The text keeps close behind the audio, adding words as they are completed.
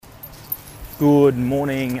Good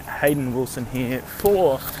morning, Hayden Wilson here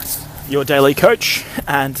for Your Daily Coach,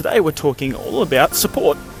 and today we're talking all about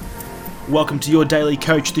support. Welcome to Your Daily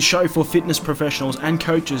Coach, the show for fitness professionals and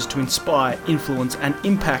coaches to inspire, influence and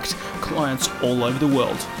impact clients all over the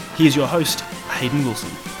world. Here's your host, Hayden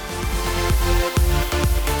Wilson.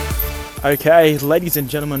 Okay, ladies and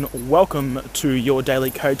gentlemen, welcome to Your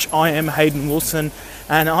Daily Coach. I am Hayden Wilson,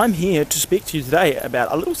 and I'm here to speak to you today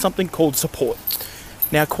about a little something called support.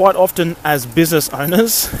 Now, quite often as business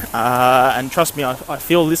owners, and trust me, I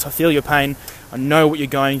feel this, I feel your pain, I know what you're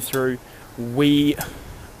going through, we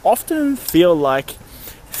often feel like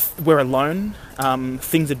we're alone.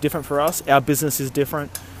 Things are different for us, our business is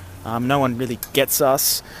different, no one really gets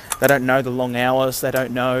us, they don't know the long hours, they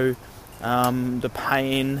don't know the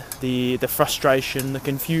pain, the frustration, the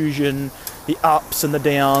confusion, the ups and the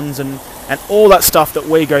downs, and all that stuff that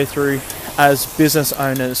we go through as business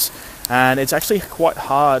owners. And it's actually quite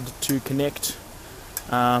hard to connect,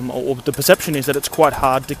 or the perception is that it's quite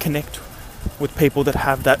hard to connect with people that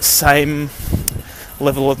have that same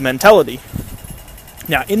level of mentality.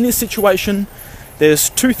 Now, in this situation, there's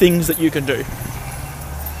two things that you can do.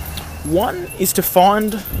 One is to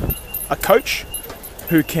find a coach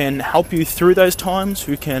who can help you through those times,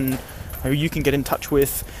 who you can get in touch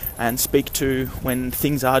with and speak to when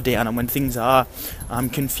things are down and when things are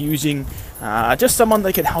confusing. Just someone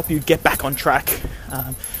that can help you get back on track,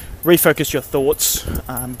 refocus your thoughts,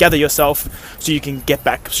 gather yourself so you can get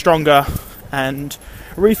back stronger and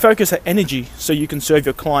refocus that energy so you can serve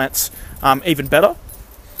your clients even better.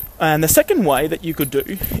 And the second way that you could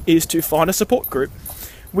do is to find a support group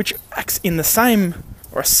which acts in the same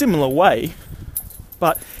or a similar way,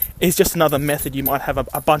 but it's just another method. You might have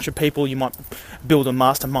a bunch of people, you might build a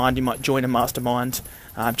mastermind, you might join a mastermind,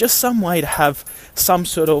 just some way to have some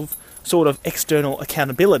sort of external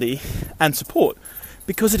accountability and support,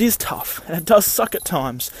 because it is tough and it does suck at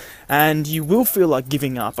times and you will feel like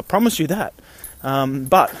giving up, I promise you that.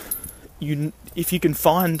 But if you can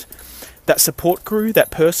find that support crew,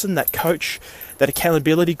 that person, that coach, that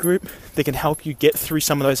accountability group that can help you get through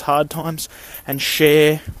some of those hard times and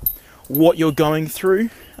share what you're going through,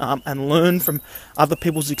 and learn from other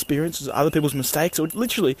people's experiences, other people's mistakes, or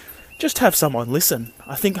literally just have someone listen.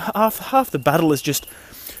 I think half the battle is just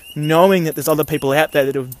knowing that there's other people out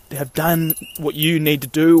there that have done what you need to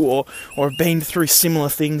do, or have been through similar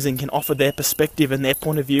things and can offer their perspective and their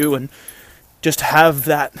point of view, and just have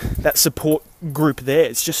that support group there.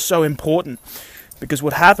 It's just so important, because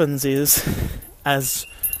what happens is, as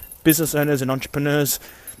business owners and entrepreneurs,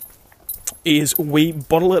 is we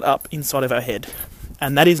bottle it up inside of our head,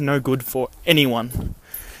 and that is no good for anyone.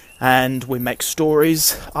 And we make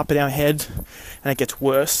stories up in our head, and it gets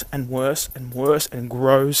worse and worse and worse and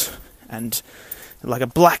grows, and like a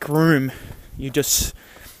black room, it gets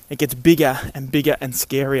bigger and bigger and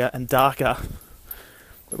scarier and darker.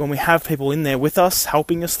 But when we have people in there with us,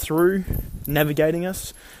 helping us through, navigating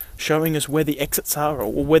us, showing us where the exits are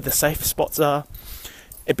or where the safe spots are,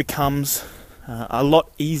 it becomes a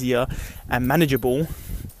lot easier and manageable,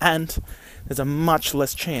 and there's a much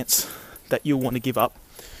less chance that you'll want to give up.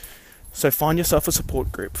 So find yourself a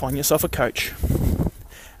support group, find yourself a coach, and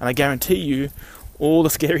I guarantee you all the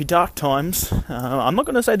scary dark times, I'm not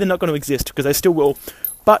going to say they're not going to exist, because they still will,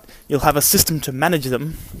 but you'll have a system to manage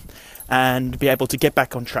them and be able to get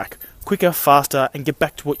back on track quicker, faster, and get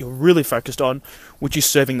back to what you're really focused on, which is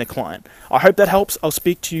serving the client. I hope that helps. I'll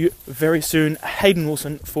speak to you very soon. Hayden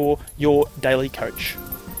Wilson for Your Daily Coach.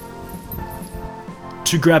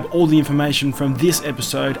 To grab all the information from this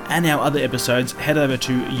episode and our other episodes, head over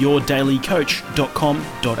to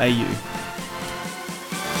yourdailycoach.com.au.